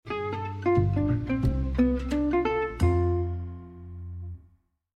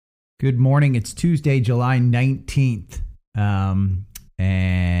Good morning. It's Tuesday, July 19th. And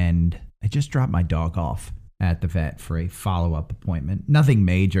I just dropped my dog off at the vet for a follow-up appointment. Nothing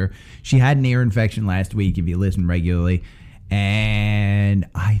major. She had an ear infection last week, if you listen regularly. And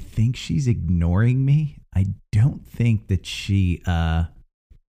I think she's ignoring me. I don't think that she, part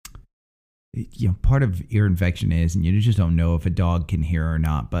of ear infection is, and you just don't know if a dog can hear or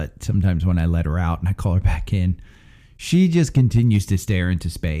not. But sometimes when I let her out and I call her back in, she just continues to stare into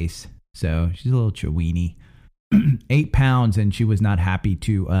space. So she's a little chiweenie, 8 pounds, and she was not happy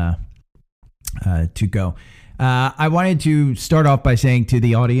to go. I wanted to start off by saying to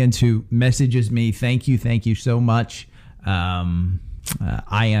the audience who messages me, thank you so much. I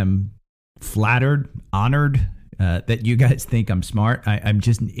am flattered, honored that you guys think I'm smart. I'm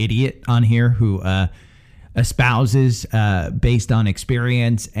just an idiot on here who espouses based on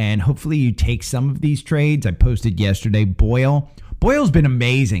experience, and hopefully you take some of these trades. I posted yesterday Boyle's been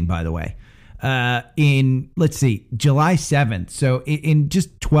amazing, by the way, in July 7th, so in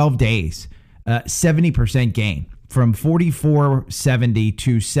just 12 days, 70% gain from $44.70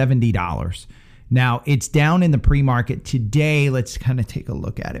 to $70. Now it's down in the pre-market today. Let's kind of take a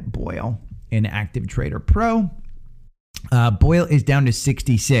look at it. Boyle in Active Trader Pro, Boyle is down to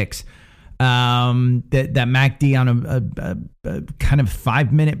 66. That MACD on a kind of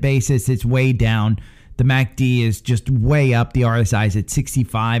 5-minute basis, it's way down. The MACD is just way up. The RSI is at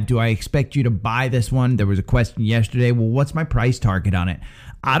 65. Do I expect you to buy this one? There was a question yesterday. Well, what's my price target on it?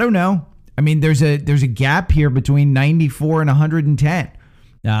 I don't know. I mean, there's a gap here between 94 and 110.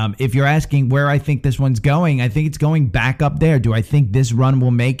 If you're asking where I think this one's going, I think it's going back up there. Do I think this run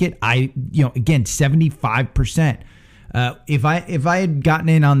will make it? Again, 75%. If I had gotten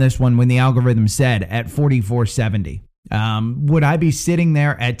in on this one when the algorithm said at $44.70, would I be sitting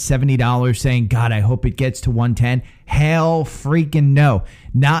there at $70 saying, God, I hope it gets to 110? Hell freaking no.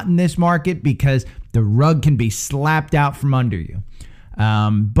 Not in this market, because the rug can be slapped out from under you.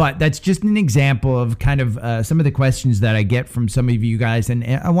 But that's just an example of kind of some of the questions that I get from some of you guys. And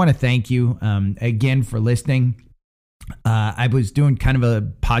I want to thank you again for listening. I was doing kind of a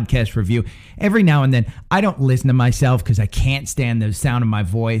podcast review. Every now and then, I don't listen to myself because I can't stand the sound of my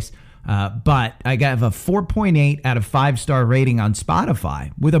voice. But I got a 4.8 out of 5-star rating on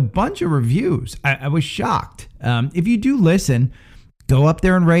Spotify with a bunch of reviews. I was shocked. If you do listen, go up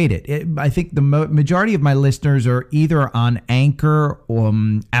there and rate it. I think the majority of my listeners are either on Anchor or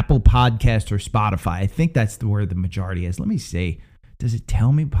Apple Podcast or Spotify. I think that's where the majority is. Let me see. Does it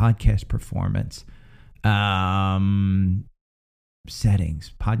tell me podcast performance?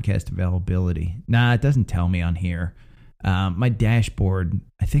 Settings, podcast availability. Nah, it doesn't tell me on here. My dashboard,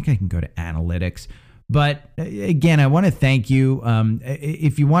 I think I can go to analytics. But again, I want to thank you.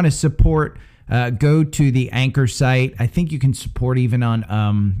 If you want to support, go to the Anchor site. I think you can support even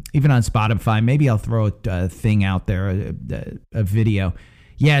on Spotify. Maybe I'll throw a thing out there, a video.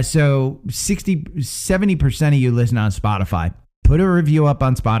 Yeah, so 70% of you listen on Spotify. Put a review up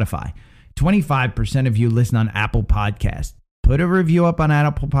on Spotify. 25% of you listen on Apple Podcasts. Put a review up on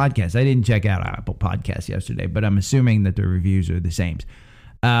Apple Podcasts. I didn't check out Apple Podcasts yesterday, but I'm assuming that the reviews are the same.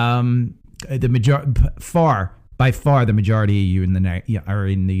 The majority of you are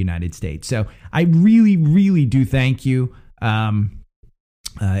in the United States. So I really, really do thank you. Again,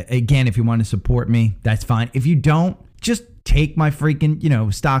 if you want to support me, that's fine. If you don't, just take my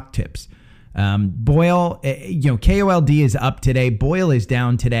freaking, stock tips. Boyle, KOLD is up today. Boyle is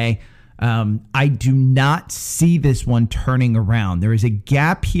down today. I do not see this one turning around. There is a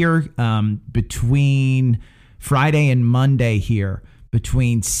gap here between Friday and Monday here,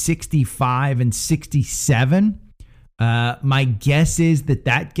 between 65 and 67. My guess is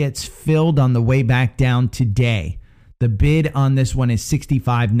that gets filled on the way back down today. The bid on this one is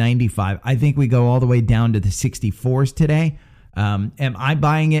 65.95. I think we go all the way down to the 64s today. Am I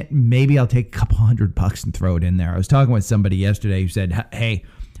buying it? Maybe I'll take a couple $100 and throw it in there. I was talking with somebody yesterday who said, hey,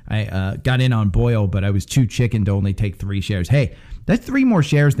 I got in on Boyle, but I was too chicken to only take 3 shares. Hey, that's 3 more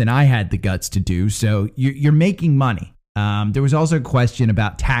shares than I had the guts to do. So you're making money. There was also a question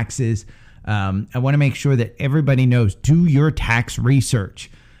about taxes. I want to make sure that everybody knows, do your tax research.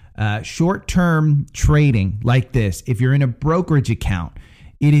 Short-term trading like this, if you're in a brokerage account,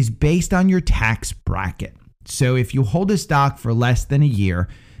 it is based on your tax bracket. So if you hold a stock for less than a year,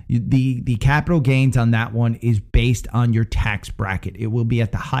 the capital gains on that one is based on your tax bracket. It will be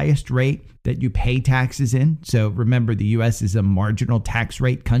at the highest rate that you pay taxes in. So remember, the U.S. is a marginal tax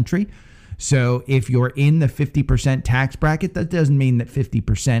rate country. So if you're in the 50% tax bracket, that doesn't mean that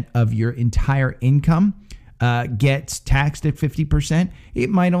 50% of your entire income gets taxed at 50%. It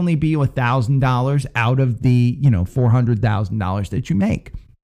might only be $1,000 out of the $400,000 that you make.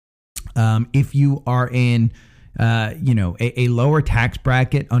 If you are in, a lower tax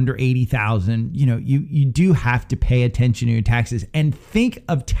bracket under 80,000, you do have to pay attention to your taxes and think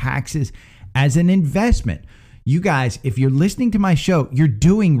of taxes as an investment. You guys, if you're listening to my show, you're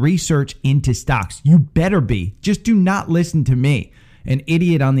doing research into stocks. You better be. Just do not listen to me, an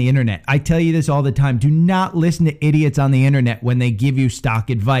idiot on the internet. I tell you this all the time. Do not listen to idiots on the internet when they give you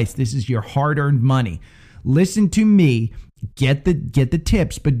stock advice. This is your hard-earned money. Listen to me. Get the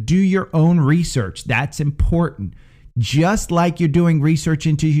tips, but do your own research. That's important. Just like you're doing research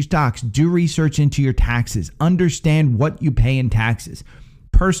into your stocks, do research into your taxes. Understand what you pay in taxes.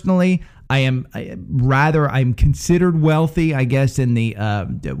 Personally, I'm considered wealthy, I guess, in the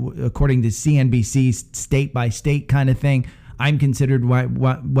according to CNBC's state by state kind of thing. I'm considered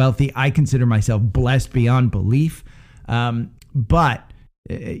wealthy. I consider myself blessed beyond belief. But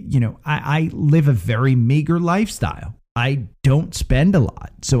I live a very meager lifestyle. I don't spend a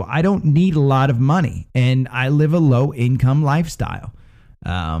lot, so I don't need a lot of money, and I live a low income lifestyle.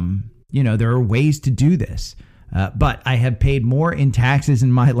 There are ways to do this. But I have paid more in taxes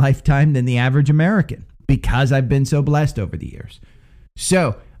in my lifetime than the average American because I've been so blessed over the years.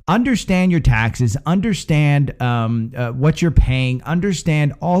 So understand your taxes, understand what you're paying,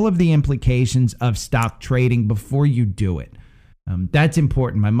 understand all of the implications of stock trading before you do it. That's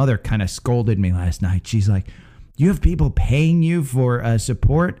important. My mother kind of scolded me last night. She's like, "You have people paying you for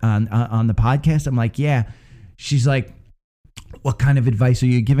support on the podcast?" I'm like, "Yeah." She's like, "What kind of advice are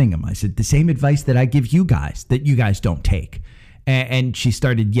you giving them?" I said, "The same advice that I give you guys that you guys don't take." And she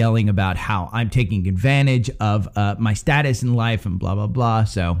started yelling about how I'm taking advantage of my status in life and blah, blah, blah.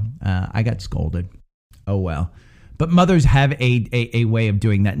 So I got scolded. Oh, well. But mothers have a way of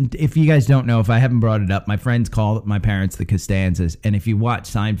doing that. And if you guys don't know, if I haven't brought it up, my friends call my parents the Costanzas. And if you watch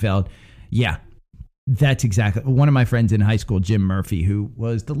Seinfeld, yeah, that's exactly. One of my friends in high school, Jim Murphy, who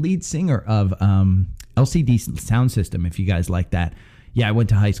was the lead singer of LCD Sound System, if you guys like that. Yeah, I went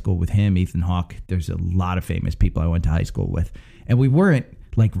to high school with him, Ethan Hawke. There's a lot of famous people I went to high school with. And we weren't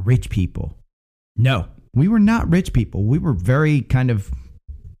like rich people. No, we were not rich people. We were very kind of,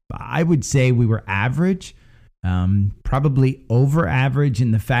 I would say we were average, probably over average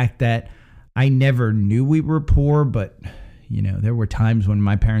in the fact that I never knew we were poor, but there were times when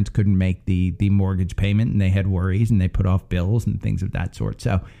my parents couldn't make the mortgage payment and they had worries and they put off bills and things of that sort.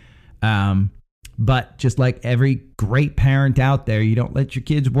 So, but just like every great parent out there, you don't let your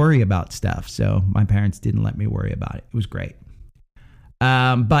kids worry about stuff. So my parents didn't let me worry about it. It was great.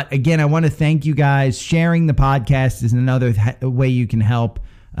 But again, I want to thank you guys. Sharing the podcast is another way you can help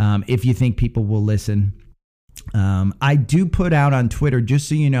if you think people will listen. I do put out on Twitter, just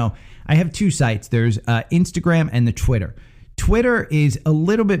so you know, I have two sites. There's Instagram and the Twitter. Twitter is a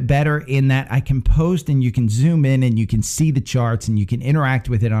little bit better in that I can post and you can zoom in and you can see the charts and you can interact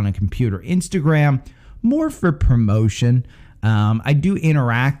with it on a computer. Instagram, more for promotion. I do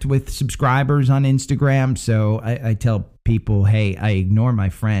interact with subscribers on Instagram. So I tell people, hey, I ignore my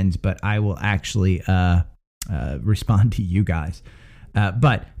friends, but I will actually respond to you guys.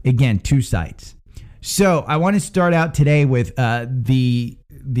 But again, two sites. So I want to start out today with the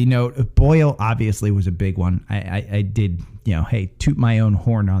note. Oil obviously was a big one. I did, toot my own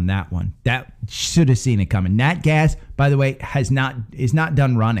horn on that one. That should have seen it coming. Nat gas, by the way, is not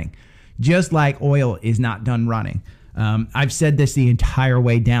done running, just like oil is not done running. I've said this the entire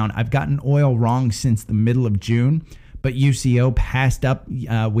way down. I've gotten oil wrong since the middle of June, but UCO passed up.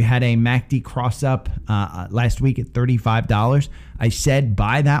 We had a MACD cross up last week at $35. I said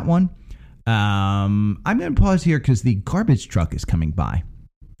buy that one. I'm going to pause here because the garbage truck is coming by.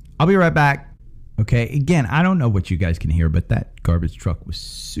 I'll be right back. Okay. Again, I don't know what you guys can hear, but that garbage truck was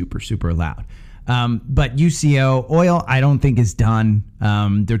super, super loud. But UCO oil, I don't think is done.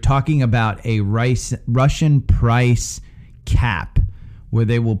 They're talking about a Russian price cap where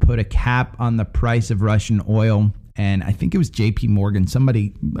they will put a cap on the price of Russian oil. And I think it was JP Morgan.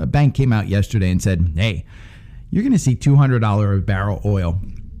 A bank came out yesterday and said, hey, you're going to see $200 a barrel oil.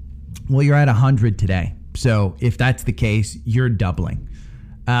 Well, you're at 100 today. So if that's the case, you're doubling.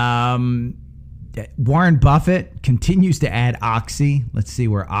 Warren Buffett continues to add Oxy. Let's see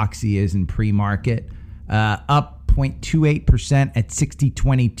where Oxy is in pre-market. Up 0.28% at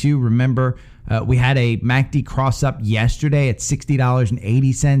 60.22. Remember, we had a MACD cross up yesterday at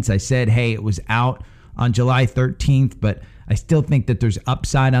 $60.80. I said, hey, it was out on July 13th, but I still think that there's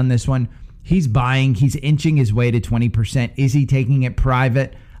upside on this one. He's buying. He's inching his way to 20%. Is he taking it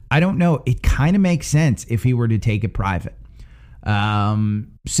private? I don't know. It kind of makes sense if he were to take it private.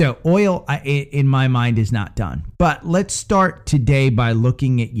 So oil, in my mind, is not done. But let's start today by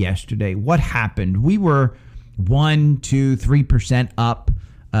looking at yesterday. What happened? We were 1%, 2%, 3% up.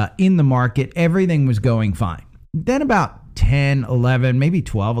 in the market. Everything was going fine. Then about 10, 11, maybe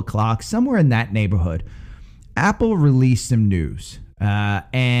 12 o'clock, somewhere in that neighborhood, Apple released some news.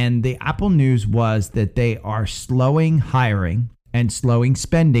 And the Apple news was that they are slowing hiring and slowing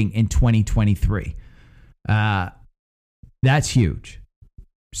spending in 2023. That's huge.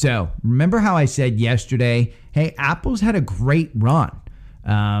 So remember how I said yesterday, hey, Apple's had a great run.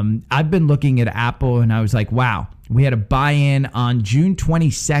 I've been looking at Apple and I was like, wow, we had a buy-in on June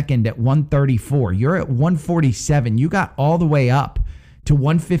 22nd at 134. You're at 147. You got all the way up to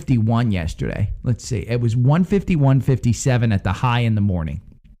 151 yesterday. Let's see. It was 151.57 at the high in the morning.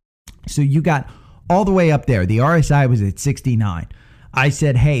 So you got all the way up there. The RSI was at 69. I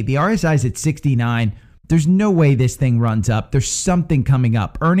said, hey, the RSI's at 69. There's no way this thing runs up. There's something coming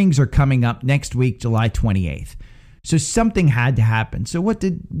up. Earnings are coming up next week, July 28th. So something had to happen. So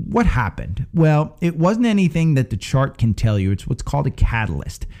what happened? Well, it wasn't anything that the chart can tell you. It's what's called a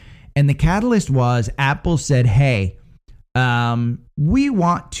catalyst. And the catalyst was Apple said, hey, we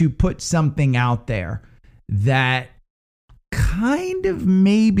want to put something out there that kind of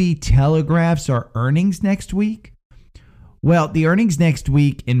maybe telegraphs our earnings next week. Well, the earnings next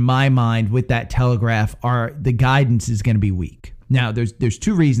week, in my mind, with that telegraph, are the guidance is going to be weak. Now, there's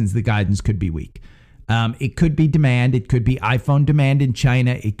two reasons the guidance could be weak. It could be demand. It could be iPhone demand in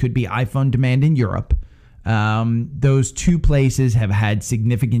China. It could be iPhone demand in Europe. Those two places have had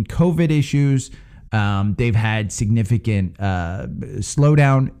significant COVID issues. They've had significant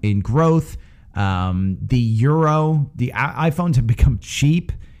slowdown in growth. The iPhones have become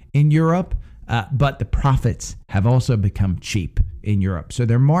cheap in Europe, but the profits have also become cheap in Europe. So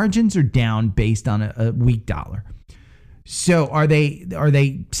their margins are down based on a weak dollar. So are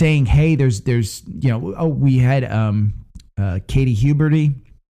they saying, hey, there's we had Katie Huberty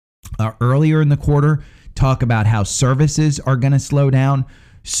earlier in the quarter talk about how services are going to slow down.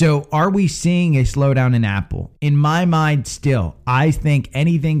 So are we seeing a slowdown in Apple? In my mind, still, I think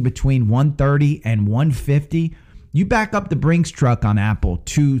anything between 130 and 150, you back up the Brinks truck on Apple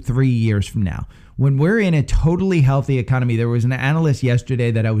 2-3 years from now. When we're in a totally healthy economy, there was an analyst yesterday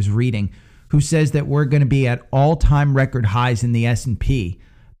that I was reading who says that we're going to be at all-time record highs in the S&P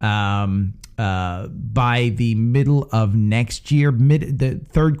by the middle of next year, the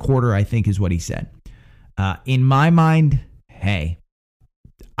third quarter, I think is what he said. In my mind, hey,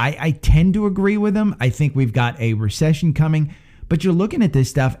 I tend to agree with him. I think we've got a recession coming, but you're looking at this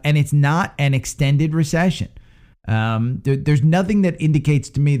stuff and it's not an extended recession. There's nothing that indicates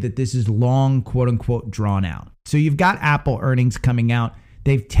to me that this is long, quote unquote, drawn out. So you've got Apple earnings coming out.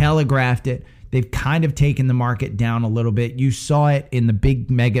 They've telegraphed it. They've kind of taken the market down a little bit. You saw it in the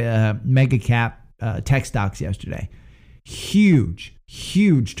big mega cap tech stocks yesterday. Huge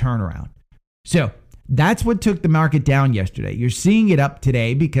turnaround. So that's what took the market down yesterday. You're seeing it up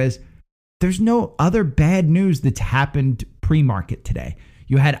today because there's no other bad news that's happened pre-market today.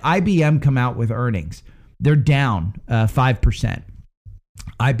 You had IBM come out with earnings. They're down 5%.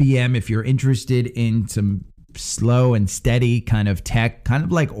 IBM, if you're interested in some slow and steady kind of tech, kind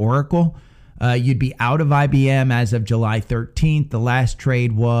of like Oracle, you'd be out of IBM as of July 13th. The last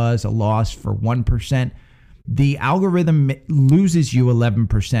trade was a loss for 1%. The algorithm loses you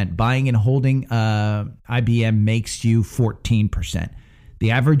 11%. Buying and holding IBM makes you 14%.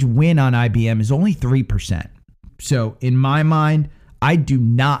 The average win on IBM is only 3%. So in my mind, I do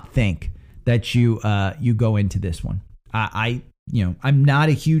not think that you go into this one. I'm not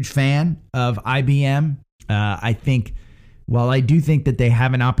a huge fan of IBM. I think, while I do think that they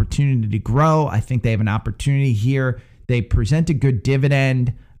have an opportunity to grow, I think they have an opportunity here. They present a good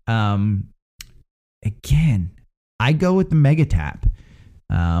dividend. Again, I go with the mega tap.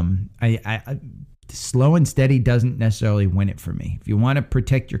 Slow and steady doesn't necessarily win it for me. If you want to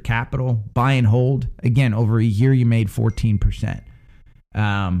protect your capital, buy and hold. Again, over a year, you made 14%.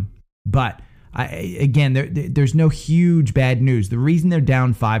 But there's no huge bad news. The reason they're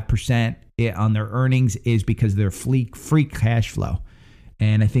down 5% on their earnings is because of their free cash flow.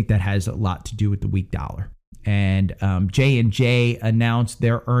 And I think that has a lot to do with the weak dollar. And J&J announced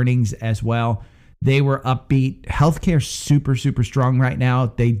their earnings as well. They were upbeat. Healthcare super strong right now.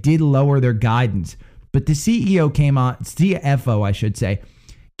 They did lower their guidance, but the CFO, I should say,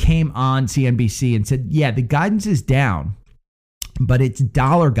 came on CNBC and said, yeah, the guidance is down, but it's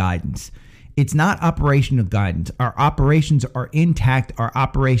dollar guidance. It's not operational guidance. Our operations are intact. Our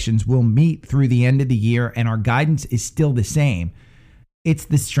operations will meet through the end of the year, and our guidance is still the same. It's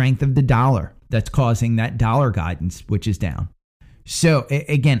the strength of the dollar that's causing that dollar guidance, which is down. So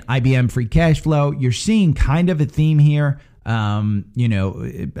again, IBM free cash flow, you're seeing kind of a theme here.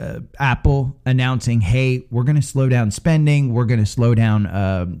 Apple announcing, hey, we're going to slow down spending. We're going to slow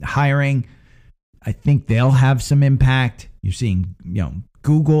down hiring. I think they'll have some impact. You're seeing,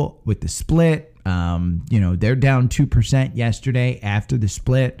 Google with the split. They're down 2% yesterday after the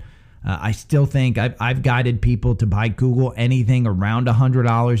split. I still think I've guided people to buy Google anything around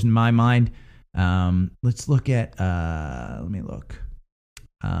 $100 in my mind. Let's look at,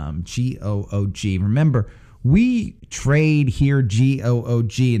 GOOG. Remember, we trade here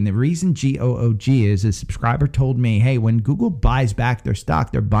GOOG, and the reason GOOG is a subscriber told me, hey, when Google buys back their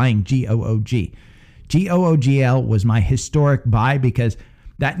stock, they're buying GOOG. GOOGL was my historic buy because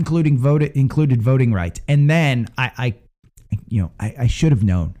that included voting rights. And then I should have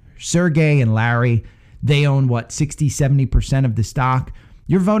known. Sergey and Larry, they own 60-70% of the stock.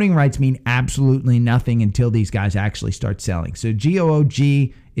 Your voting rights mean absolutely nothing until these guys actually start selling. So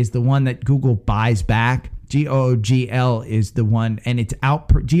GOOG is the one that Google buys back. GOOGL is the one, and it's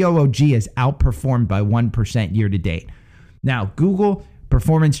GOOG is outperformed by 1% year to date. Now, Google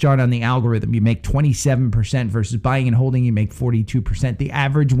performance chart on the algorithm, you make 27% versus buying and holding, you make 42%. The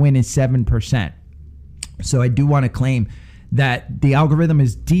average win is 7%. So I do want to claim that the algorithm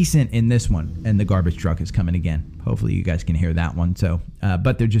is decent in this one, and the garbage truck is coming again. Hopefully you guys can hear that one. So,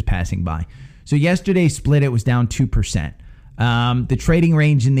 but they're just passing by. So yesterday's split, it was down 2%. The trading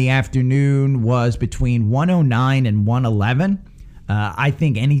range in the afternoon was between 109 and 111. I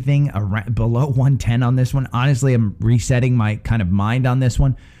think anything below 110 on this one. Honestly, I'm resetting my kind of mind on this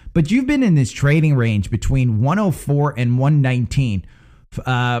one. But you've been in this trading range between 104 and 119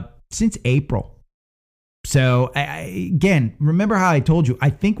 since April. So, again, remember how I told you,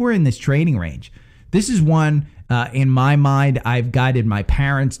 I think we're in this trading range. This is one, in my mind, I've guided my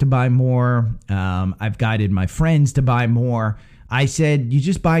parents to buy more. I've guided my friends to buy more. I said, you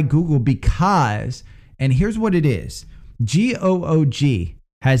just buy Google because, and here's what it is. GOOG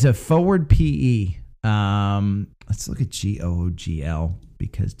has a forward PE. Let's look at GOOGL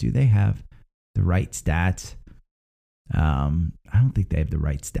because do they have the right stats? I don't think they have the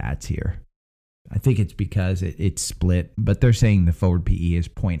right stats here. I think it's because it's split, but they're saying the forward PE is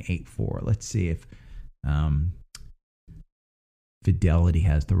 0.84. Let's see if Fidelity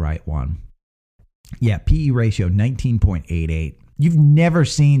has the right one. Yeah, PE ratio 19.88. You've never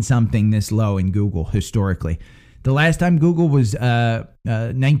seen something this low in Google historically. The last time Google was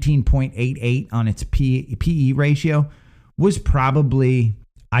 19.88 on its PE ratio was probably,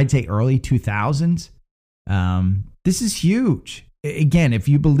 I'd say, early 2000s. This is huge. Again, if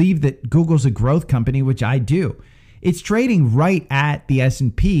you believe that Google's a growth company, which I do, it's trading right at the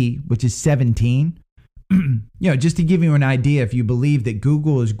S&P, which is 17. Just to give you an idea, if you believe that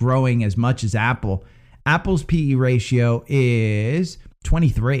Google is growing as much as Apple, Apple's PE ratio is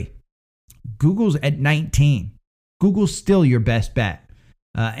 23. Google's at 19. Google's still your best bet.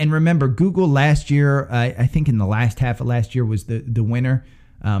 And remember, Google last year, I think in the last half of last year was the winner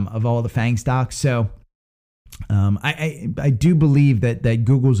of all the FANG stocks. So I do believe that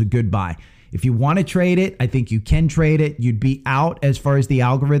Google's a good buy. If you want to trade it, I think you can trade it. You'd be out as far as the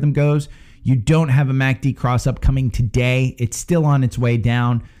algorithm goes. You don't have a MACD cross up coming today. It's still on its way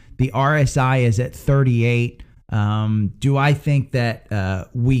down. The RSI is at 38. Do I think that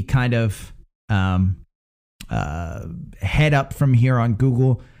we kind of head up from here on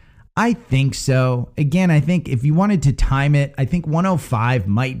Google? I think so. Again, I think if you wanted to time it, I think 105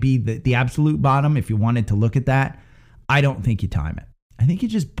 might be the absolute bottom if you wanted to look at that. I don't think you time it. I think you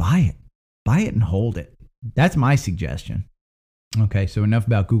just buy it. Buy it and hold it. That's my suggestion. Okay, so enough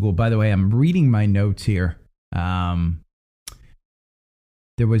about Google. By the way, I'm reading my notes here. There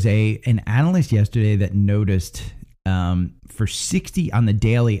was an analyst yesterday that noticed for 60 on the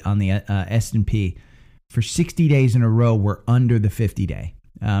daily on the S&P, for 60 days in a row, we're under the 50-day.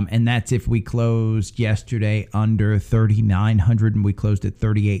 And that's if we closed yesterday under 3,900 and we closed at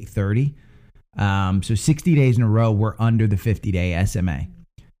 3,830. So 60 days in a row, we're under the 50-day SMA.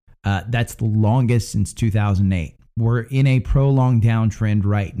 That's the longest since 2008. We're in a prolonged downtrend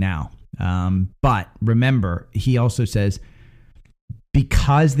right now. But remember, he also says,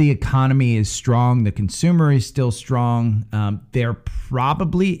 because the economy is strong, the consumer is still strong, there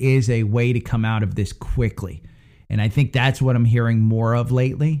probably is a way to come out of this quickly. And I think that's what I'm hearing more of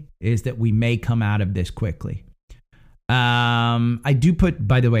lately, is that we may come out of this quickly. I do put,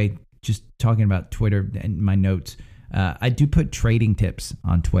 by the way, just talking about Twitter and my notes, I do put trading tips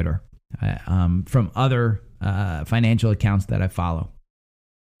on Twitter from other financial accounts that I follow.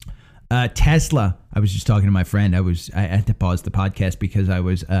 Tesla, I was just talking to my friend. I had to pause the podcast because I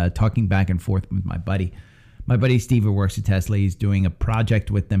was talking back and forth with my buddy. My buddy Steve, who works at Tesla, he's doing a project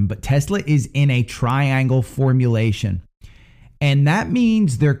with them. But Tesla is in a triangle formulation. And that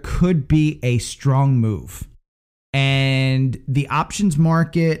means there could be a strong move. And the options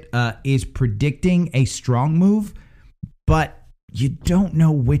market is predicting a strong move, but you don't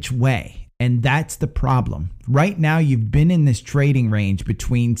know which way. And that's the problem. Right now, you've been in this trading range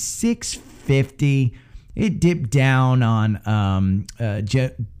between 650. It dipped down on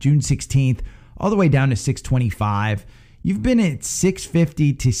June 16th, all the way down to 625. You've been at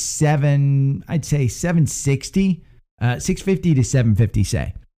 650 to 760, 650 to 750,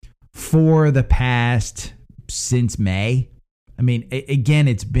 say, for the past since May. I mean, again,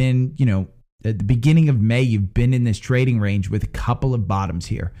 it's been, at the beginning of May, you've been in this trading range with a couple of bottoms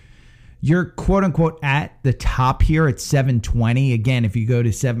here. You're quote unquote at the top here at 720. Again, if you go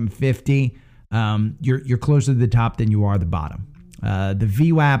to 750, you're closer to the top than you are the bottom. The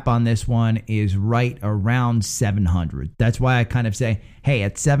VWAP on this one is right around 700. That's why I kind of say, hey,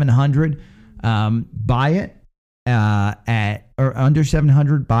 at 700, buy it. At or under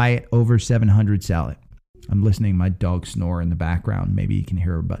 700, buy it. Over 700, sell it. I'm listening to my dog snore in the background. Maybe you can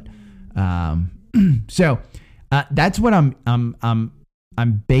hear her, but so that's what I'm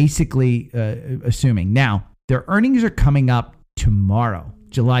basically assuming. Now, their earnings are coming up tomorrow,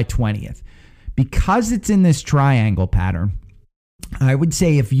 July 20th. Because it's in this triangle pattern, I would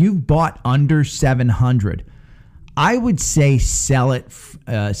say if you've bought under 700, I would say sell it,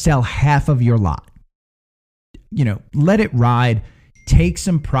 sell half of your lot. Let it ride, take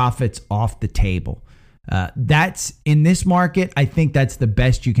some profits off the table. That's in this market. I think that's the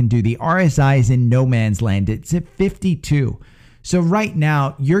best you can do. The RSI is in no man's land. It's at 52. So right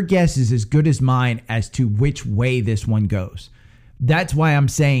now, your guess is as good as mine as to which way this one goes. That's why I'm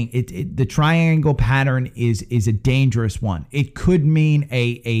saying the triangle pattern is a dangerous one. It could mean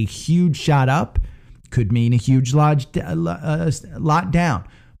a huge shot up, could mean a huge lot down.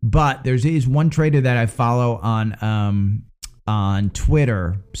 But there is one trader that I follow on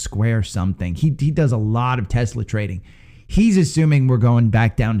Twitter, Square something. He does a lot of Tesla trading. He's assuming we're going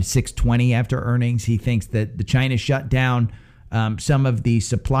back down to 620 after earnings. He thinks that the China shut down, some of the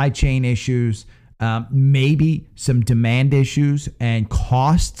supply chain issues, maybe some demand issues and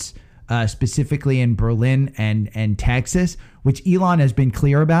costs, specifically in Berlin and Texas, which Elon has been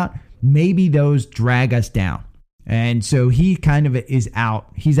clear about. Maybe those drag us down. And so he kind of is out.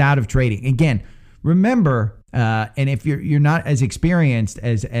 He's out of trading. Again, remember, and if you're not as experienced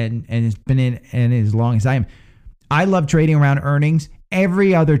as and has been in and as long as I am, I love trading around earnings.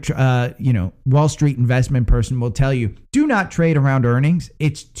 Every other Wall Street investment person will tell you, do not trade around earnings.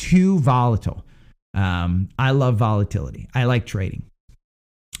 It's too volatile. I love volatility. I like trading.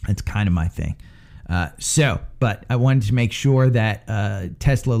 That's kind of my thing. But I wanted to make sure that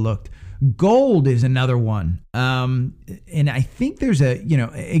Tesla looked. Gold is another one. And I think there's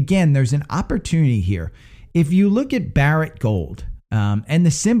there's an opportunity here. If you look at Barrick Gold, and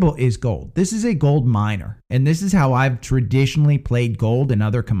the symbol is gold. This is a gold miner. And this is how I've traditionally played gold and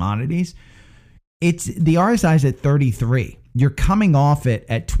other commodities. It's the RSI is at 33. You're coming off it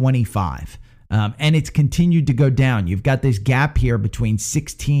at 25. And it's continued to go down. You've got this gap here between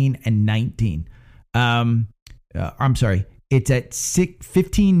 16 and 19. I'm sorry. It's at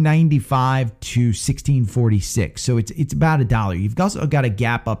 1595 to 1646. So it's about $1. You've also got a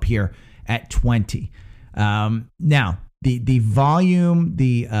gap up here at 20. Now, the volume,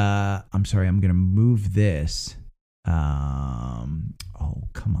 I'm sorry, I'm going to move this. Oh,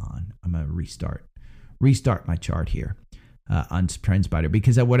 come on. I'm going to restart my chart here. On TrendSpider,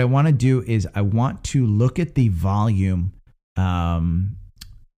 because what I want to do is I want to look at the volume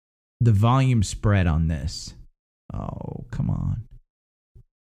spread on this. Oh, come on.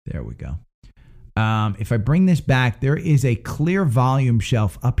 There we go. If I bring this back, there is a clear volume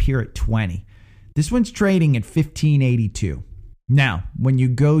shelf up here at 20. This one's trading at 1582. Now, when you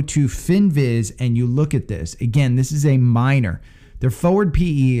go to FinViz and you look at this, again, this is a miner. Their forward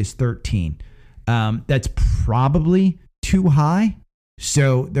PE is 13. That's probably too high.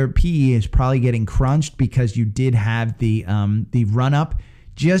 So their PE is probably getting crunched because you did have the run up.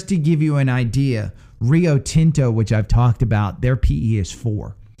 Just to give you an idea, Rio Tinto, which I've talked about, their PE is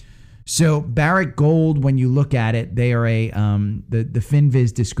 4. So Barrick Gold, when you look at it, they are the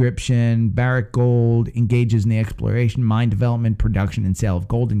FinViz description. Barrick Gold engages in the exploration, mine development, production, and sale of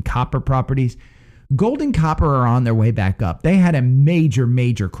gold and copper properties. Gold and copper are on their way back up. They had a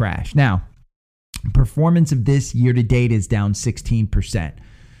major crash. Now, performance of this year to date is down 16%.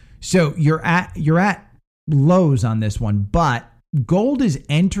 So you're at lows on this one, but gold is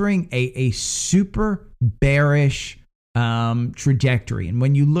entering a super bearish trajectory. And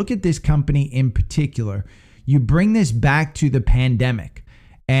when you look at this company in particular, you bring this back to the pandemic.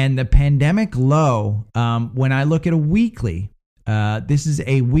 And the pandemic low, when I look at a weekly, This is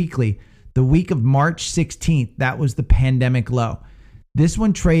a weekly. The week of March 16th, that was the pandemic low. This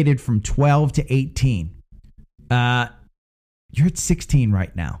one traded from 12 to 18. You're at 16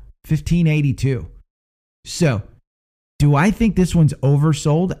 right now, 1582. So, do I think this one's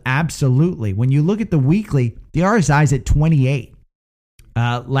oversold? Absolutely. When you look at the weekly, the RSI is at 28.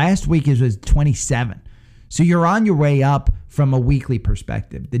 Last week it was 27. So you're on your way up from a weekly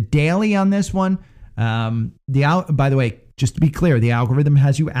perspective. The daily on this one, by the way, just to be clear, the algorithm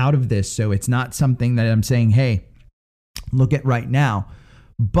has you out of this, so it's not something that I'm saying, hey, look at right now.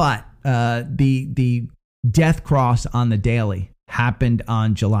 But the death cross on the daily happened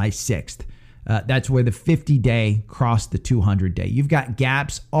on July 6th. That's where the 50-day crossed the 200-day. You've got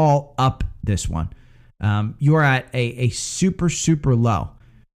gaps all up this one. You're at a super, super low.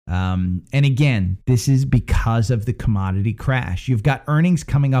 And again, this is because of the commodity crash. You've got earnings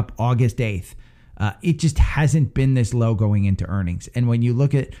coming up August 8th. It just hasn't been this low going into earnings. And when you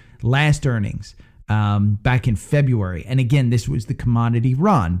look at last earnings back in February, and again, this was the commodity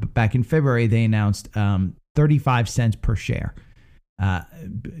run, but back in February, they announced 35 cents per share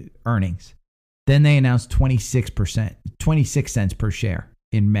earnings. Then they announced 26 cents per share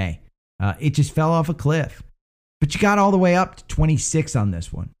in May. It just fell off a cliff. But you got all the way up to 26 on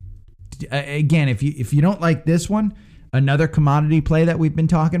this one. Again, if you don't like this one, another commodity play that we've been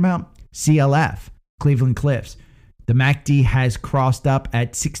talking about, CLF, Cleveland Cliffs. The MACD has crossed up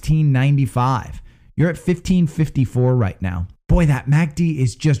at 1695. You're at 1554 right now. Boy, that MACD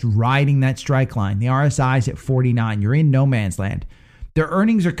is just riding that strike line. The RSI is at 49. You're in no man's land. Their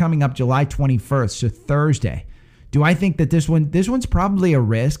earnings are coming up July 21st, so Thursday. Do I think that this one's probably a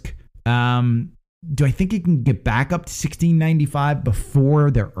risk? Do I think it can get back up to 1695 before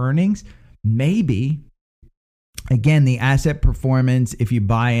their earnings? Maybe. Again, the asset performance, if you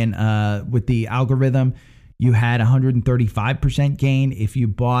buy in with the algorithm, you had 135% gain. If you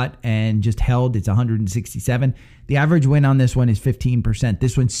bought and just held, it's 167. The average win on this one is 15%.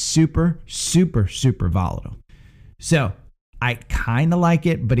 This one's super, super, super volatile. So I kind of like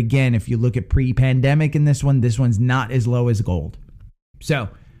it. But again, if you look at pre-pandemic in this one's not as low as gold. So,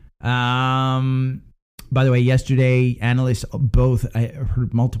 by the way, yesterday, analysts both, I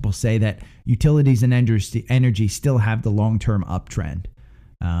heard multiple say that utilities and energy still have the long-term uptrend.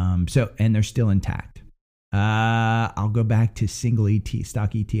 And they're still intact. I'll go back to single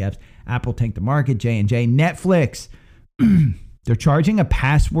stock ETFs. Apple tanked the market, J&J. Netflix, they're charging a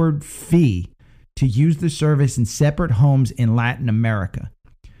password fee to use the service in separate homes in Latin America.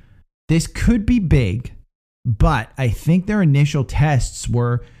 This could be big, but I think their initial tests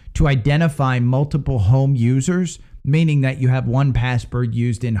were to identify multiple home users, meaning that you have one password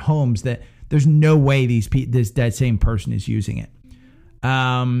used in homes that there's no way that same person is using it.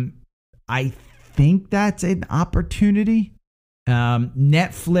 I think that's an opportunity.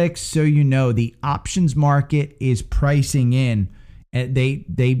 Netflix, so you know, the options market is pricing in.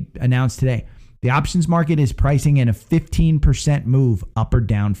 They announced today, the options market is pricing in a 15% move up or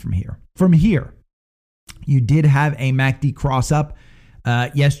down from here. From here, you did have a MACD cross up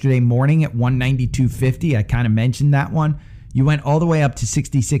yesterday morning at 192.50. I kind of mentioned that one. You went all the way up to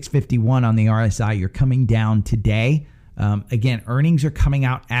 66.51 on the RSI. You're coming down today. Again, earnings are coming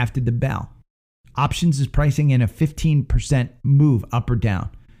out after the bell. Options is pricing in a 15% move up or down.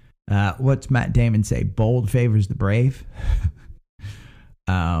 What's Matt Damon say? Bold favors the brave.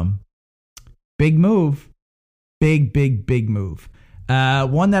 Big move. Big move.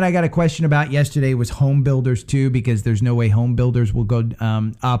 One that I got a question about yesterday was home builders too, because there's no way home builders will go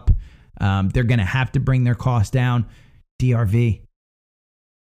up. They're going to have to bring their costs down. DRV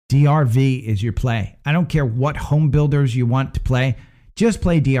is your play. I don't care what home builders you want to play. Just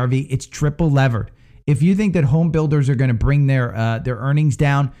play DRV. It's triple levered. If you think that home builders are going to bring their earnings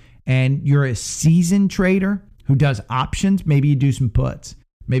down and you're a seasoned trader who does options, maybe you do some puts.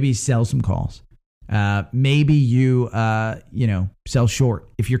 Maybe you sell some calls. Maybe you sell short.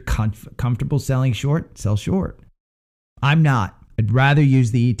 If you're comfortable selling short, sell short. I'm not. I'd rather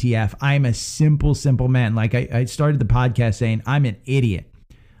use the ETF. I'm a simple man. Like I started the podcast saying I'm an idiot.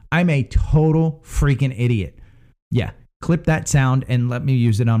 I'm a total freaking idiot. Yeah, clip that sound and let me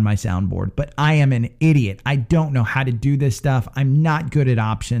use it on my soundboard. But I am an idiot. I don't know how to do this stuff. I'm not good at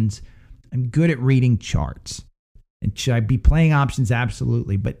options. I'm good at reading charts. And should I be playing options?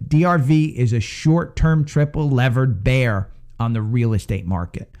 Absolutely. But DRV is a short-term triple levered bear on the real estate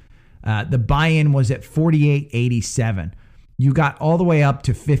market. The buy-in was at 48.87. You got all the way up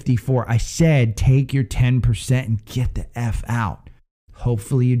to 54. I said take your 10% and get the F out.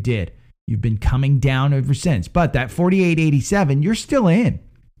 Hopefully you did. You've been coming down ever since. But that 48.87, you're still in.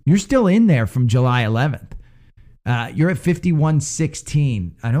 You're still in there from July 11th. You're at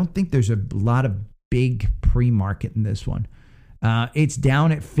 51.16. I don't think there's a lot of big pre-market in this one. It's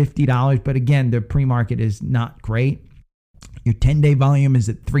down at $50, but again, the pre-market is not great. Your 10-day volume is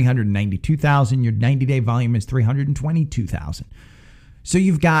at 392,000. Your 90-day volume is 322,000. So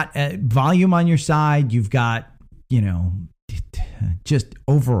you've got volume on your side. You've got, just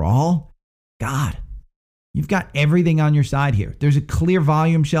overall, God, you've got everything on your side here. There's a clear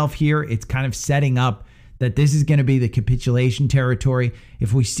volume shelf here. It's kind of setting up that this is going to be the capitulation territory.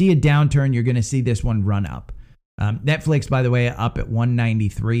 If we see a downturn, you're going to see this one run up. Netflix, by the way, up at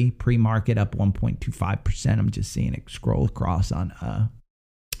 193, pre-market up 1.25%. I'm just seeing it scroll across on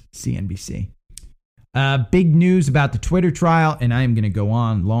CNBC. Big news about the Twitter trial, and I am going to go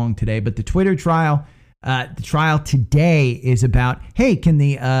on long today, but the Twitter trial, the trial today is about, hey, can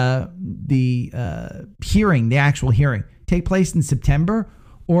the hearing, the actual hearing, take place in September,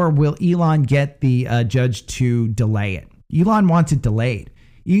 or will Elon get the judge to delay it? Elon wants it delayed.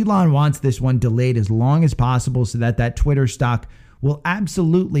 Elon wants this one delayed as long as possible so that Twitter stock will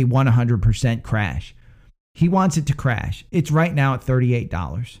absolutely 100% crash. He wants it to crash. It's right now at $38.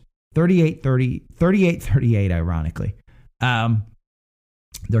 $38.38, ironically.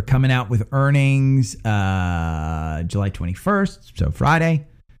 They're coming out with earnings July 21st, so Friday.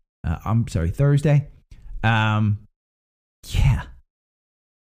 Thursday. Yeah.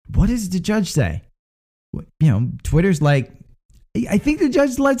 What does the judge say? Twitter's like, I think the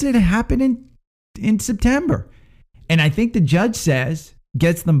judge lets it happen in September. And I think the judge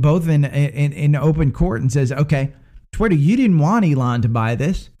gets them both in open court and says, okay, Twitter, you didn't want Elon to buy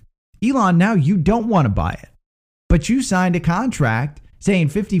this. Elon, now you don't want to buy it. But you signed a contract saying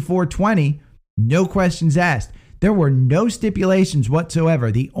 $54.20, no questions asked. There were no stipulations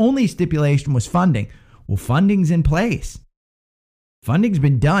whatsoever. The only stipulation was funding. Well, funding's in place. Funding's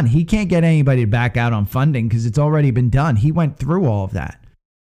been done. He can't get anybody to back out on funding because it's already been done. He went through all of that.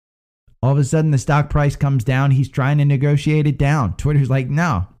 All of a sudden, the stock price comes down. He's trying to negotiate it down. Twitter's like,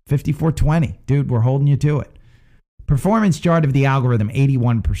 no, $54.20. Dude, we're holding you to it. Performance chart of the algorithm,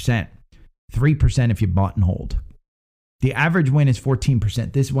 81%. 3% if you bought and hold. The average win is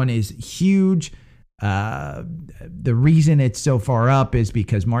 14%. This one is huge. The reason it's so far up is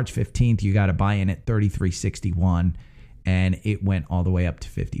because March 15th, you got to buy in at $33.61. And it went all the way up to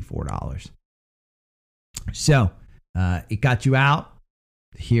 $54. So it got you out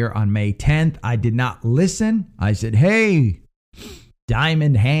here on May 10th. I did not listen. I said, hey,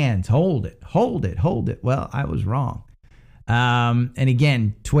 diamond hands, hold it. Well, I was wrong. And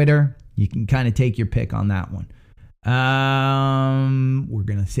again, Twitter, you can kind of take your pick on that one. We're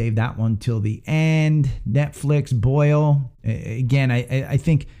going to save that one till the end. Netflix, Boyle. Again, I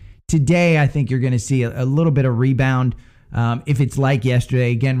think today, you're going to see a little bit of rebound. If it's like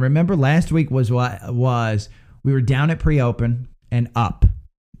yesterday, again, remember last week was we were down at pre-open and up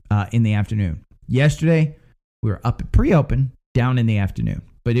in the afternoon. Yesterday, we were up at pre-open, down in the afternoon,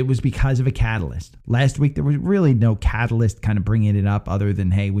 but it was because of a catalyst. Last week, there was really no catalyst kind of bringing it up other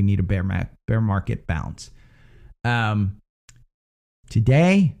than, hey, we need a bear market bounce.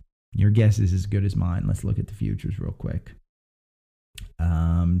 Today, your guess is as good as mine. Let's look at the futures real quick.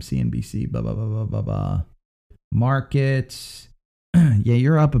 CNBC, blah, blah, blah, blah, blah, blah. Markets, yeah,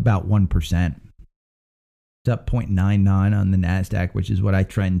 you're up about 1%. It's up 0.99 on the NASDAQ, which is what I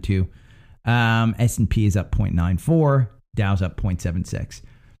trend to. S&P is up 0.94. Dow's up 0.76.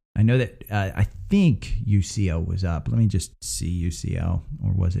 I know that I think UCO was up. Let me just see UCO,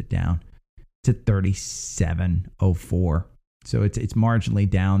 or was it down? It's at 37.04. So it's marginally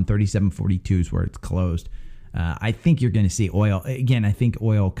down. 37.42 is where it's closed. I think you're going to see oil. Again, I think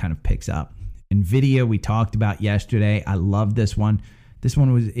oil kind of picks up. NVIDIA, we talked about yesterday. I love this one. This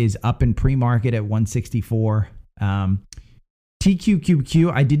one is up in pre-market at 164.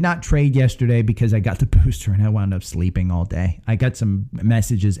 TQQQ, I did not trade yesterday because I got the booster and I wound up sleeping all day. I got some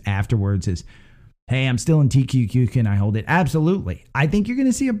messages afterwards as, hey, I'm still in TQQ. Can I hold it? Absolutely. I think you're going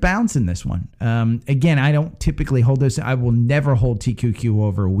to see a bounce in this one. Again, I don't typically hold this. I will never hold TQQ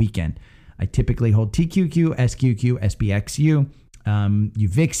over a weekend. I typically hold TQQ, SQQ, SPXU,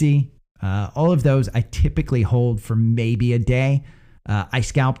 UVIXI. All of those I typically hold for maybe a day. I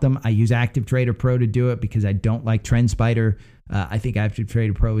scalp them. I use Active Trader Pro to do it because I don't like TrendSpider. I think Active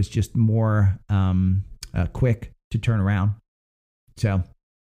Trader Pro is just more quick to turn around. So,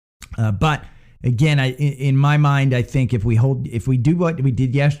 but again, in my mind, I think if we do what we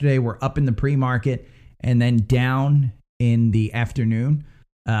did yesterday, we're up in the pre-market and then down in the afternoon.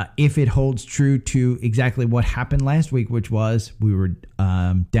 If it holds true to exactly what happened last week, which was we were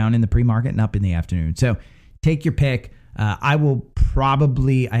down in the pre-market and up in the afternoon. So take your pick. I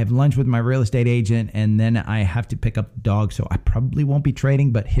have lunch with my real estate agent, and then I have to pick up the dog, so I probably won't be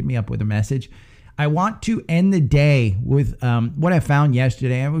trading, but hit me up with a message. I want to end the day with what I found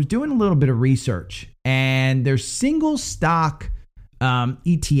yesterday. I was doing a little bit of research, and there's single stock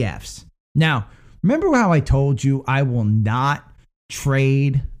ETFs. Now, remember how I told you I will not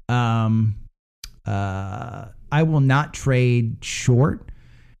trade short?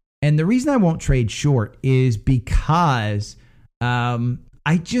 And the reason I won't trade short is because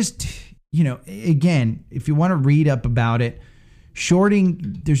I just, again, if you want to read up about it,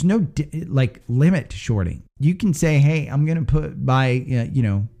 shorting, there's no limit to shorting. You can say, hey, I'm going to buy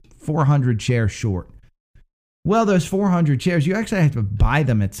 400 shares short. Well, those 400 shares, you actually have to buy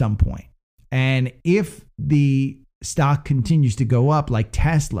them at some point. And if the stock continues to go up like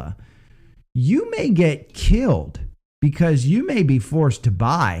Tesla, you may get killed because you may be forced to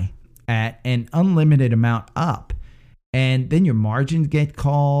buy at an unlimited amount up. And then your margins get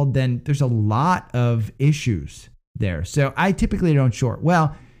called. Then there's a lot of issues there. So I typically don't short.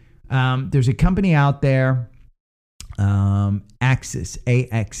 Well, there's a company out there, Axis,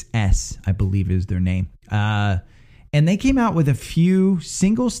 AXS, I believe is their name. And they came out with a few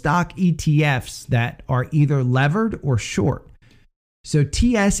single stock ETFs that are either levered or short. So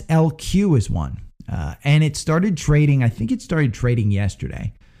TSLQ is one. And it started trading, I think it started trading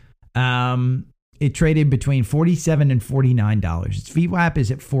yesterday. It traded between $47 and $49. Its VWAP is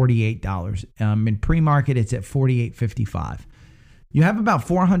at $48. In pre-market, it's at $48.55. You have about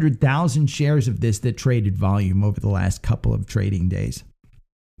 400,000 shares of this that traded volume over the last couple of trading days.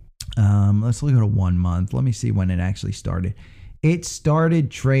 Let's look at a 1 month. Let me see when it actually started. It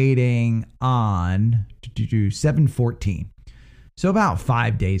started trading on 7/14. So about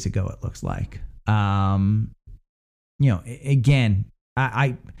 5 days ago, it looks like. Again,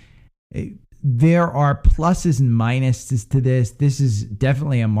 there are pluses and minuses to this. This is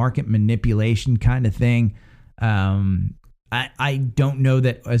definitely a market manipulation kind of thing. I don't know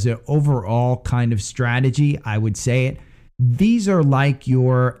that as an overall kind of strategy, I would say it. These are like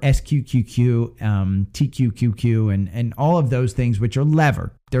your SQQQ, TQQQ, and all of those things, which are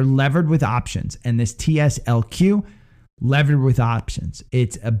levered. They're levered with options. And this TSLQ, levered with options.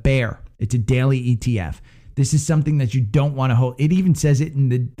 It's a bear. It's a daily ETF. This is something that you don't want to hold. It even says it in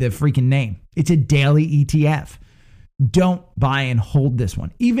the freaking name. It's a daily ETF. Don't buy and hold this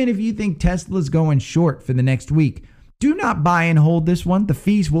one. Even if you think Tesla's going short for the next week, do not buy and hold this one. The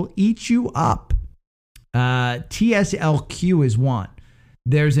fees will eat you up. TSLQ is one.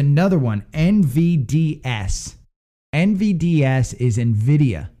 There's another one, NVDS. NVDS is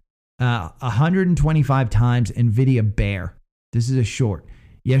NVIDIA. 125 times NVIDIA bear. This is a short.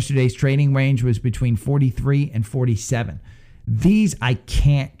 Yesterday's trading range was between 43 and 47. These I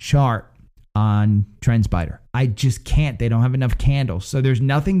can't chart on TrendSpider. I just can't. They don't have enough candles. So there's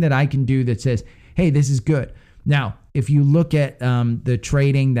nothing that I can do that says, hey, this is good. Now, if you look at the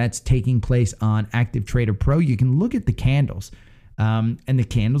trading that's taking place on Active Trader Pro, you can look at the candles. And the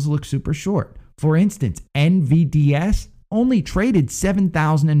candles look super short. For instance, NVDS only traded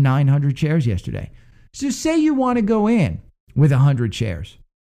 7,900 shares yesterday. So say you want to go in with 100 shares.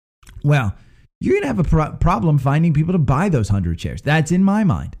 Well, you're going to have a problem finding people to buy those 100 shares. That's in my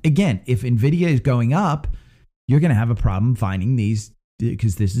mind. Again, if NVIDIA is going up, you're going to have a problem finding these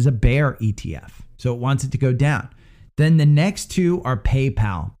because this is a bear ETF. So it wants it to go down. Then the next two are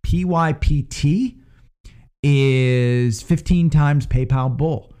PayPal. PYPT is 15 times PayPal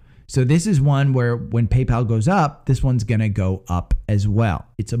bull. So this is one where when PayPal goes up, this one's going to go up as well.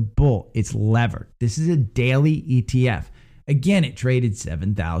 It's a bull. It's levered. This is a daily ETF. Again, it traded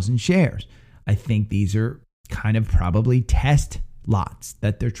 7,000 shares. I think these are kind of probably test lots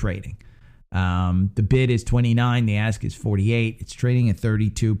that they're trading. The bid is 29. The ask is 48. It's trading at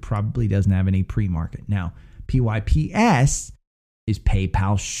 32. Probably doesn't have any pre-market. Now, PYPS is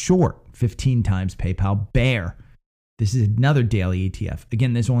PayPal short, 15 times PayPal bear. This is another daily ETF.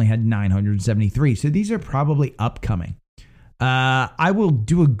 Again, this only had 973. So these are probably upcoming. I will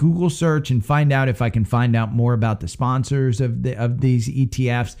do a Google search and find out if I can find out more about the sponsors of these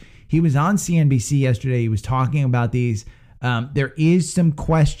ETFs. He was on CNBC yesterday. He was talking about these. There is some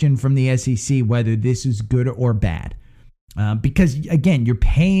question from the SEC whether this is good or bad. Because, again, you're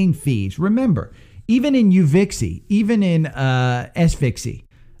paying fees. Remember, even in UVXY, even in SVXY,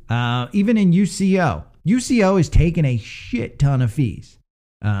 even in UCO, UCO is taking a shit ton of fees.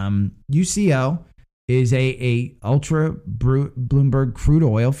 UCO is a ultra Bloomberg crude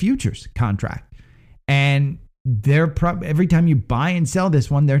oil futures contract. And they're every time you buy and sell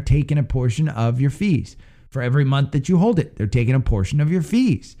this one, they're taking a portion of your fees. For every month that you hold it, they're taking a portion of your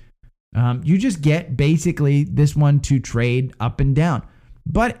fees. You just get basically this one to trade up and down.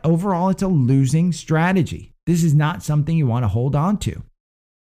 But overall, it's a losing strategy. This is not something you want to hold on to.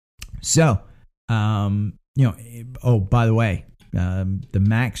 So, oh, by the way, the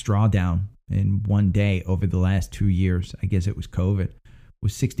max drawdown in one day over the last 2 years, I guess it was COVID,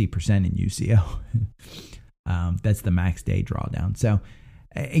 was 60% in UCO. That's the max day drawdown. So,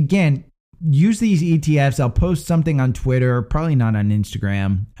 again, use these ETFs. I'll post something on Twitter, probably not on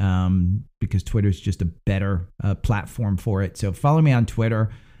Instagram, because Twitter is just a better platform for it. So follow me on Twitter.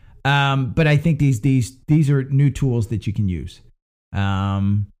 But I think these are new tools that you can use.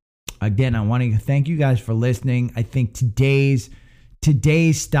 Again, I want to thank you guys for listening. I think today's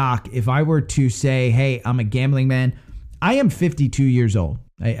stock, if I were to say, hey, I'm a gambling man, I am 52 years old.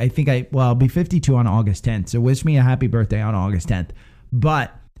 I think I'll be 52 on August 10th. So wish me a happy birthday on August 10th.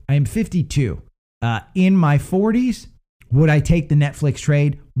 But I am 52. In my 40s, would I take the Netflix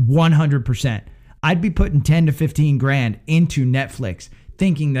trade? 100%. I'd be putting 10 to 15 grand into Netflix,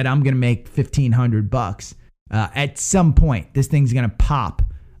 thinking that I'm going to make $1,500 at some point. This thing's going to pop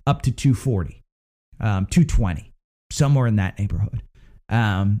up to 240, 220, somewhere in that neighborhood.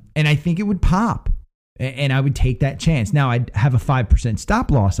 And I think it would pop, and I would take that chance. Now, I'd have a 5%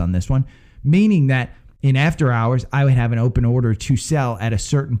 stop loss on this one, meaning that in after hours, I would have an open order to sell at a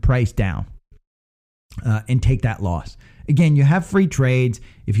certain price down and take that loss. Again, you have free trades.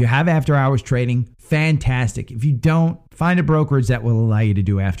 If you have after hours trading, fantastic. If you don't, find a brokerage that will allow you to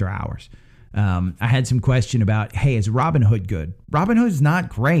do after hours. I had some question about, hey, is Robinhood good? Robinhood is not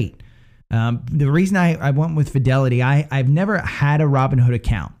great. The reason I went with Fidelity, I've never had a Robinhood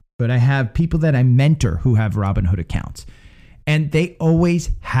account, but I have people that I mentor who have Robinhood accounts. And they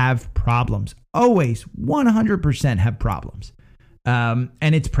always have problems. Always, 100% have problems. And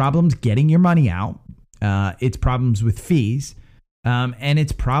it's problems getting your money out. It's problems with fees. And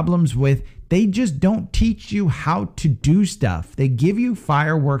it's problems with, they just don't teach you how to do stuff. They give you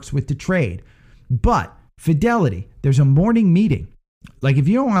fireworks with the trade. But Fidelity, there's a morning meeting. Like if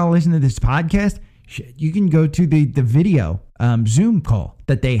you don't want to listen to this podcast, you can go to the video Zoom call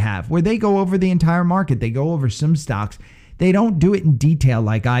that they have where they go over the entire market. They go over some stocks. They don't do it in detail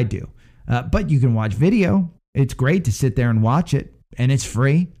like I do. But you can watch video. It's great to sit there and watch it. And it's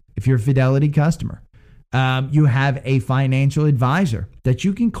free if you're a Fidelity customer. You have a financial advisor that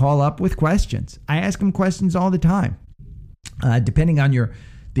you can call up with questions. I ask them questions all the time. Depending on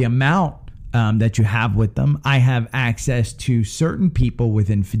the amount that you have with them, I have access to certain people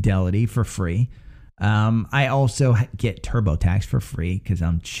within Fidelity for free. I also get TurboTax for free because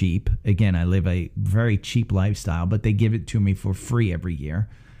I'm cheap. Again, I live a very cheap lifestyle, but they give it to me for free every year.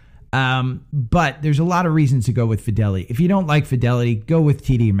 But there's a lot of reasons to go with Fidelity. If you don't like Fidelity, go with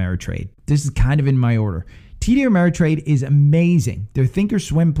TD Ameritrade. This is kind of in my order. TD Ameritrade is amazing. Their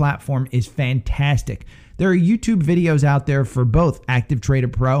Thinkorswim platform is fantastic. There are YouTube videos out there for both Active Trader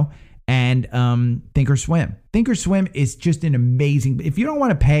Pro and Thinkorswim. Thinkorswim is just an amazing. If you don't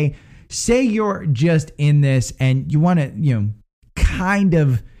want to pay, say you're just in this and you want to, kind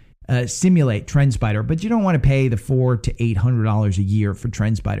of simulate TrendSpider, but you don't want to pay the $400 to $800 a year for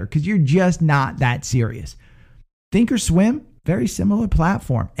TrendSpider because you're just not that serious. Thinkorswim, very similar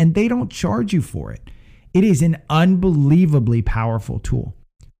platform, and they don't charge you for it. It is an unbelievably powerful tool.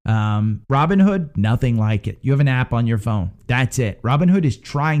 Robinhood, nothing like it. You have an app on your phone. That's it. Robinhood is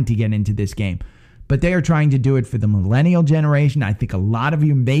trying to get into this game, but they are trying to do it for the millennial generation. I think a lot of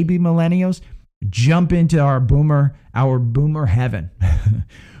you may be millennials. Jump into our boomer heaven,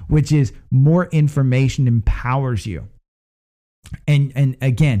 which is more information empowers you. And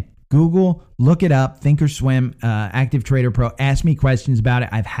again, Google, look it up, Thinkorswim, Active Trader Pro. Ask me questions about it.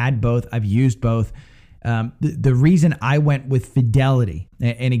 I've had both. I've used both. The reason I went with Fidelity,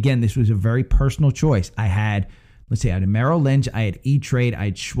 and again, this was a very personal choice. I had Merrill Lynch, I had E-Trade, I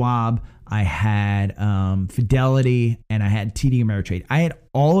had Schwab, I had Fidelity, and I had TD Ameritrade. I had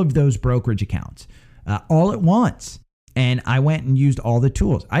all of those brokerage accounts all at once, and I went and used all the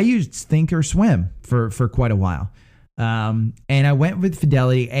tools. I used Thinkorswim for quite a while. And I went with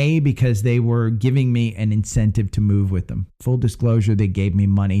Fidelity, because they were giving me an incentive to move with them. Full disclosure, they gave me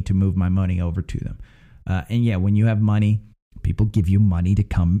money to move my money over to them. And yeah, when you have money, people give you money to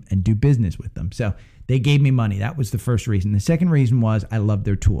come and do business with them. So they gave me money. That was the first reason. The second reason was I love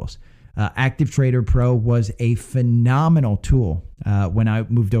their tools. Active Trader Pro was a phenomenal tool when I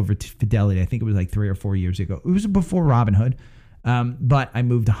moved over to Fidelity. I think it was like 3 or 4 years ago. It was before Robinhood, but I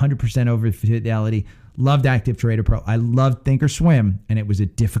moved 100% over to Fidelity. Loved Active Trader Pro. I loved Thinkorswim, and it was a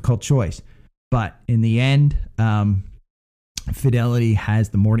difficult choice. But in the end, Fidelity has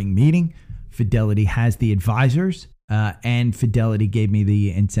the morning meeting. Fidelity has the advisors. and Fidelity gave me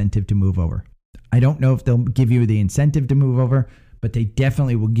the incentive to move over. I don't know if they'll give you the incentive to move over, but they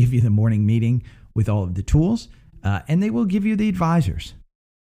definitely will give you the morning meeting with all of the tools, and they will give you the advisors.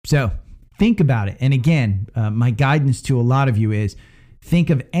 So think about it. And again, my guidance to a lot of you is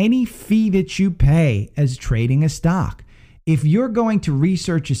think of any fee that you pay as trading a stock. If you're going to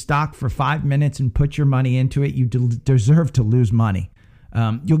research a stock for 5 minutes and put your money into it, you deserve to lose money.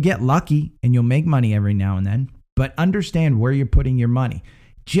 You'll get lucky and you'll make money every now and then, but understand where you're putting your money.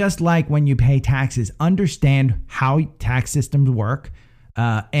 Just like when you pay taxes, understand how tax systems work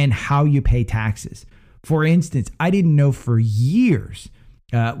and how you pay taxes. For instance, I didn't know for years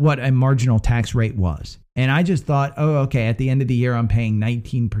what a marginal tax rate was. And I just thought, oh, okay, at the end of the year, I'm paying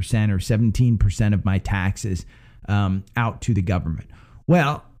 19% or 17% of my taxes out to the government.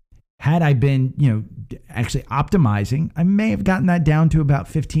 Well, had I been, actually optimizing, I may have gotten that down to about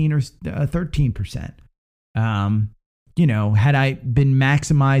 15 or 13%. Had I been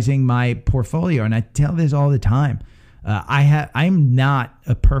maximizing my portfolio, and I tell this all the time, I'm not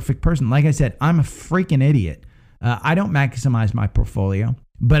a perfect person. Like I said, I'm a freaking idiot. I don't maximize my portfolio,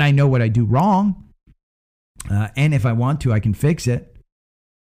 but I know what I do wrong. And if I want to, I can fix it.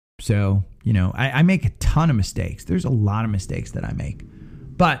 So, I make a ton of mistakes. There's a lot of mistakes that I make.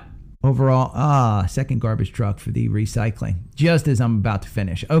 But overall, second garbage truck for the recycling, just as I'm about to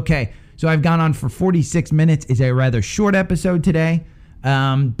finish. Okay, so I've gone on for 46 minutes. It's a rather short episode today.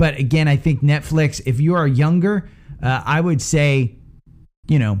 But again, I think Netflix, if you are younger, I would say,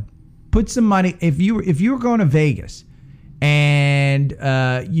 put some money. If you were going to Vegas and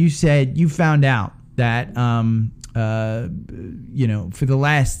you said you found out that, for the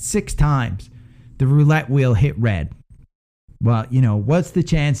last 6 times, the roulette wheel hit red. Well, what's the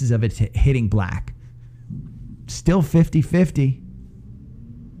chances of it hitting black? Still 50-50.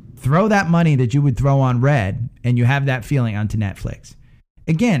 Throw that money that you would throw on red, and you have that feeling onto Netflix.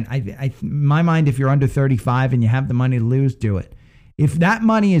 Again, in my mind, if you're under 35 and you have the money to lose, do it. If that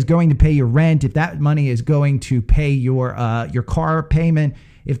money is going to pay your rent, if that money is going to pay your car payment,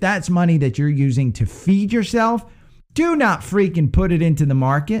 if that's money that you're using to feed yourself, do not freaking put it into the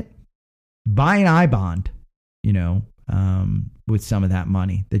market. Buy an iBond, with some of that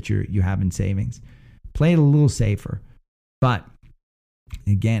money that you have in savings. Play it a little safer. But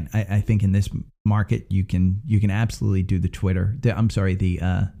again, I think in this market you can absolutely do the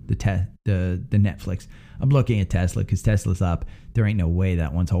Netflix. I'm looking at Tesla because Tesla's up. There ain't no way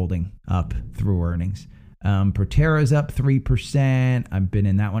that one's holding up through earnings. Proterra's up 3%. I've been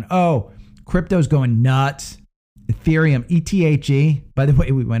in that one. Oh, crypto's going nuts. Ethereum, ETHE. By the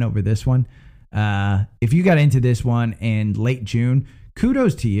way, we went over this one. If you got into this one in late June,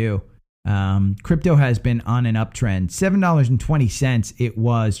 kudos to you. Crypto has been on an uptrend. $7.20 it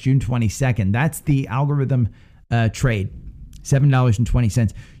was June 22nd. That's the algorithm trade.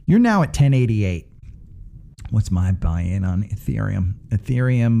 $7.20. You're now at 1088. What's my buy-in on Ethereum?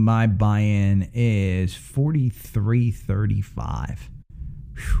 Ethereum, my buy-in is 43.35.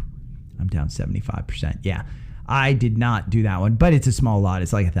 I'm down 75%. Yeah, I did not do that one, but it's a small lot.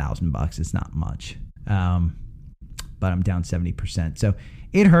 It's like $1,000. It's not much. But I'm down 70%. So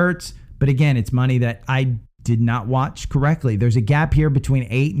it hurts. But again, it's money that I did not watch correctly. There's a gap here between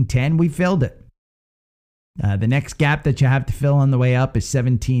 8 and 10. We filled it. The next gap that you have to fill on the way up is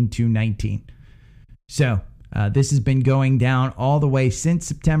 17 to 19. So this has been going down all the way since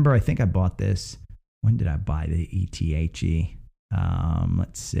September. I think I bought this. When did I buy the ETHE?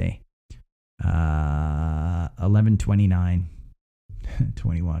 Let's see. 1129.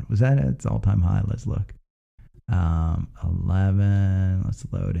 21. Was that its all-time high? Let's look. 11. Let's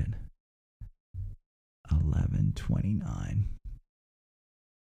load it. 1129.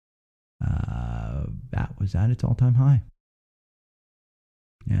 That was at its all-time high.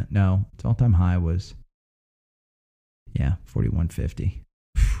 Yeah, no, its all-time high was 4150.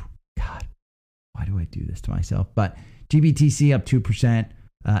 God, why do I do this to myself? But GBTC up 2%.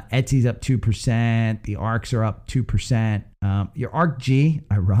 Etsy's up 2%. The ARCs are up 2%. Your ARCG,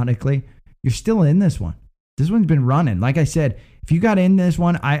 ironically, you're still in this one. This one's been running. Like I said, if you got in this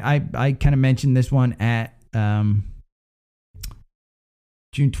one, I kind of mentioned this one at June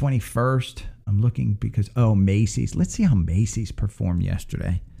 21st. I'm looking because, Macy's. Let's see how Macy's performed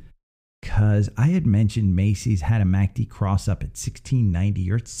yesterday. Because I had mentioned Macy's had a MACD cross up at 1690.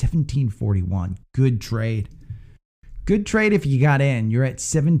 You're at 1741. Good trade. Good trade if you got in. You're at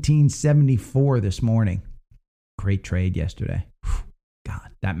 1774 this morning. Great trade yesterday. God,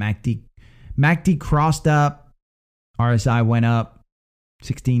 that MACD crossed up. RSI went up.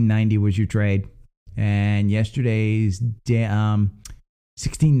 1690 was your trade. And yesterday's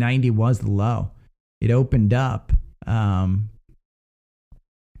 1690 was the low. It opened up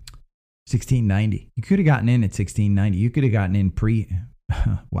 1690. You could have gotten in at 1690. You could have gotten in pre-market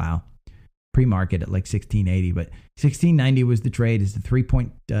at like 1680, but 1690 was the trade. Is the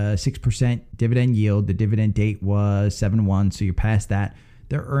 3.6% dividend yield. The dividend date was 7/1, so you're past that.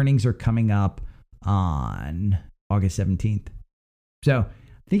 Their earnings are coming up on August 17th. So I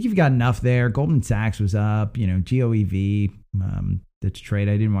think you've got enough there. Goldman Sachs was up, GOEV, that's trade.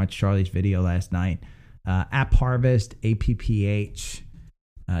 I didn't watch Charlie's video last night. App Harvest, APPH.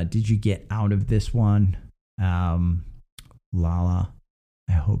 Did you get out of this one? Lala,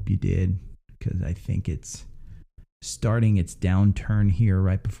 I hope you did, because I think it's starting its downturn here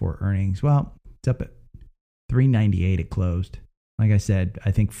right before earnings. Well, it's up at 398. It closed. Like I said,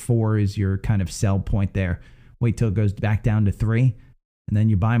 I think 4 is your kind of sell point there. Wait till it goes back down to 3, and then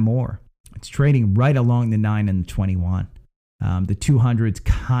you buy more. It's trading right along the 9 and the 21. The 200's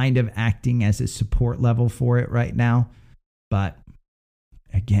kind of acting as a support level for it right now. But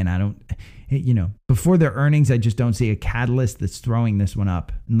again, before their earnings, I just don't see a catalyst that's throwing this one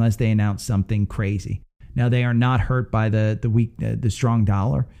up unless they announce something crazy. Now, they are not hurt by the strong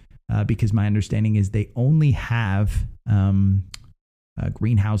dollar because my understanding is they only have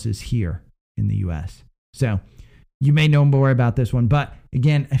greenhouses here in the U.S. So you may know more about this one. But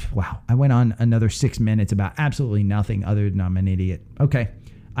again, wow, I went on another 6 minutes about absolutely nothing other than I'm an idiot. Okay,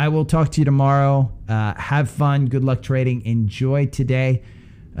 I will talk to you tomorrow. Have fun. Good luck trading. Enjoy today.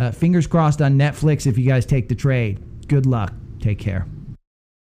 Fingers crossed on Netflix if you guys take the trade. Good luck. Take care.